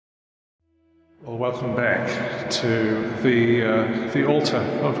Well, welcome back to the altar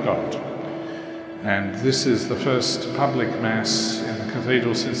of God. And this is the first public Mass in the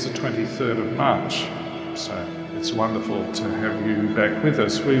Cathedral since the 23rd of March. So it's wonderful to have you back with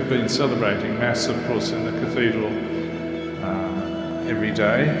us. We've been celebrating Mass, of course, in the Cathedral every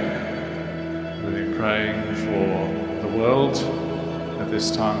day. We've been praying for the world at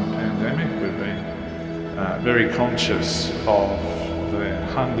this time of pandemic. We've been very conscious of the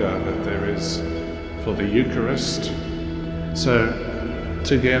hunger that there is for the Eucharist. So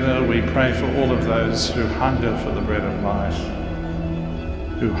together we pray for all of those who hunger for the bread of life,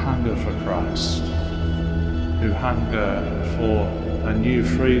 who hunger for Christ, who hunger for a new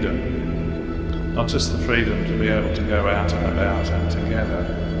freedom, not just the freedom to be able to go out and about and together,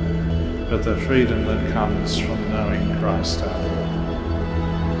 but the freedom that comes from knowing Christ our Lord.